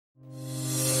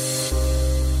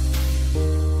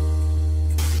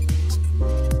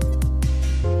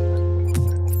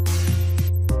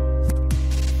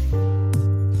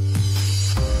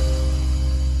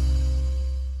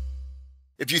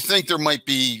if you think there might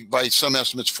be, by some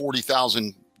estimates,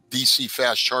 40,000 DC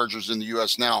fast chargers in the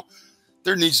US now,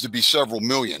 there needs to be several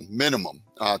million minimum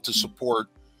to support,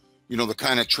 you know, the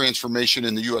kind of transformation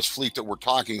in the US fleet that we're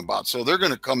talking about. So they're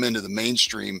going to come into the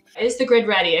mainstream. Is the grid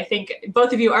ready? I think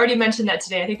both of you already mentioned that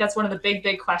today. I think that's one of the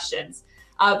big questions.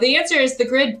 The answer is the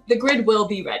grid will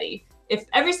be ready. If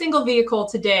every single vehicle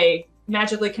today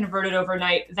magically converted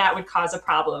overnight, that would cause a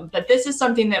problem. But this is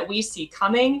something that we see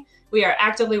coming. We are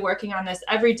actively working on this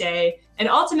every day. And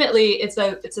ultimately, it's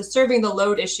a serving the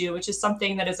load issue, which is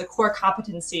something that is a core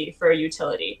competency for a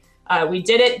utility. We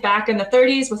did it back in the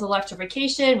 30s with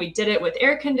electrification. We did it with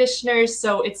air conditioners.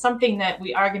 So it's something that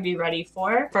we are going to be ready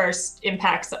for. First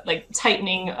impacts like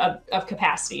tightening of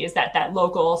capacity is that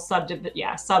local sub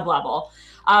level.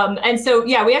 And so,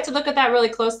 yeah, we have to look at that really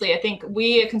closely. I think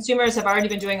we consumers have already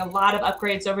been doing a lot of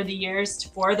upgrades over the years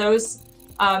for those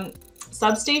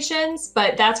substations,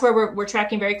 but that's where we're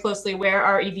tracking very closely. Where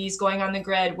are EVs going on the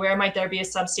grid? Where might there be a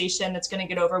substation that's going to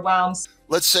get overwhelmed?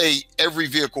 Let's say every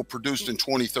vehicle produced in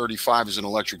 2035 is an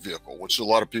electric vehicle, which a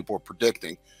lot of people are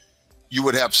predicting. You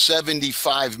would have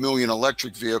 75 million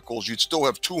electric vehicles. You'd still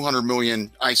have 200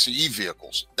 million ICE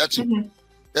vehicles. That's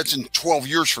in 12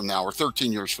 years from now or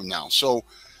 13 years from now. So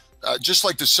just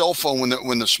like the cell phone,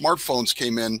 when the smartphones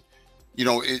came in, you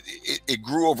know, it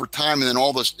grew over time, and then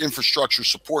all this infrastructure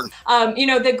support. You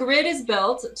know, the grid is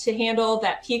built to handle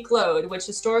that peak load, which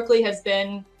historically has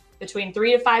been between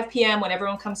 3 to 5 p.m. when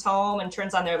everyone comes home and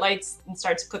turns on their lights and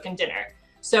starts cooking dinner.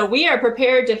 So we are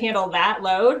prepared to handle that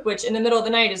load, which in the middle of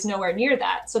the night is nowhere near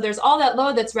that. So there's all that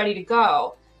load that's ready to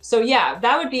go. So yeah,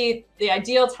 that would be the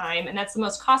ideal time, and that's the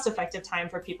most cost-effective time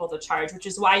for people to charge, which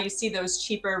is why you see those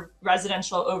cheaper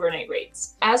residential overnight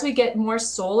rates. As we get more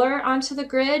solar onto the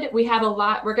grid, we're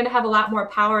going to have a lot more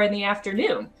power in the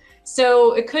afternoon.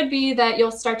 So it could be that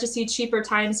you'll start to see cheaper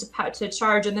times to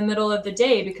charge in the middle of the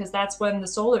day, because that's when the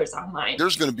solar is online.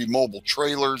 There's going to be mobile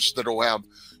trailers that will have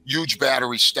huge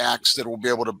battery stacks that will be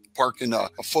able to park in a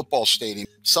football stadium.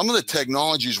 Some of the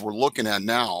technologies we're looking at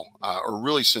now are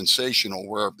really sensational,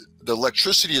 where the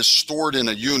electricity is stored in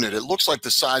a unit. It looks like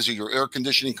the size of your air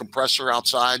conditioning compressor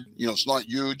outside. You know, it's not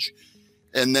huge.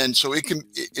 And then so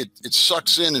it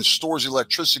sucks in and stores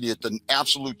electricity at the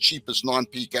absolute cheapest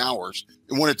non-peak hours.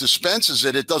 And when it dispenses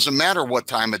it, it doesn't matter what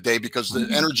time of day, because the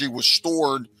energy was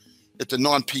stored at the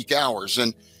non-peak hours.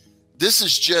 And this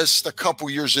is just a couple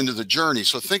years into the journey.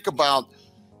 So think about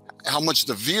how much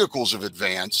the vehicles have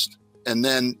advanced, and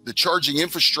then the charging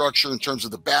infrastructure in terms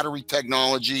of the battery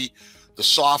technology, the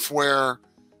software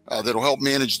that'll help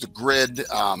manage the grid,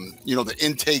 you know, the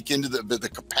intake into the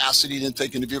capacity to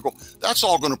intake in the vehicle. That's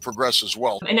all going to progress as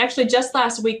well. And actually, just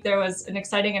last week, there was an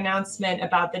exciting announcement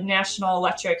about the National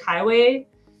Electric Highway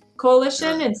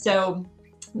Coalition. And so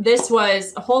this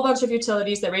was a whole bunch of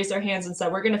utilities that raised their hands and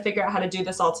said, we're going to figure out how to do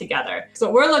this all together. So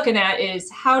what we're looking at is,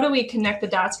 how do we connect the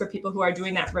dots for people who are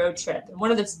doing that road trip? And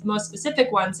one of the most specific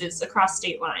ones is across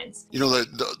state lines. You know,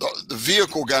 the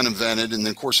vehicle got invented, and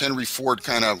then of course Henry Ford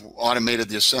kind of automated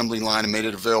the assembly line and made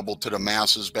it available to the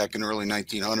masses back in the early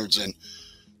 1900s. And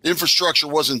the infrastructure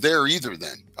wasn't there either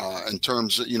then, in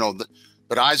terms of, you know,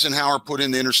 but Eisenhower put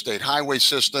in the interstate highway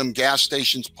system. Gas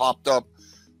stations popped up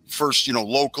first, you know,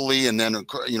 locally, and then,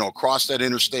 you know, across that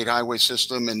interstate highway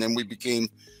system. And then we became,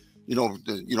 you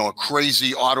know, a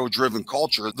crazy auto-driven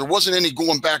culture. There wasn't any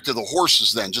going back to the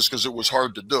horses then, just because it was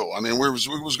hard to do. I mean, we was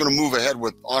going to move ahead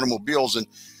with automobiles, and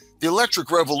the electric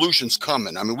revolution's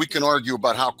coming. I mean, we can argue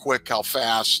about how quick, how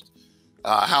fast,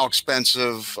 how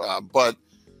expensive, but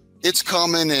it's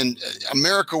coming, and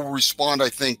America will respond, I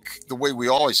think, the way we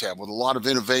always have, with a lot of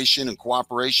innovation and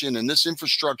cooperation, and this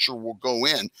infrastructure will go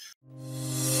in.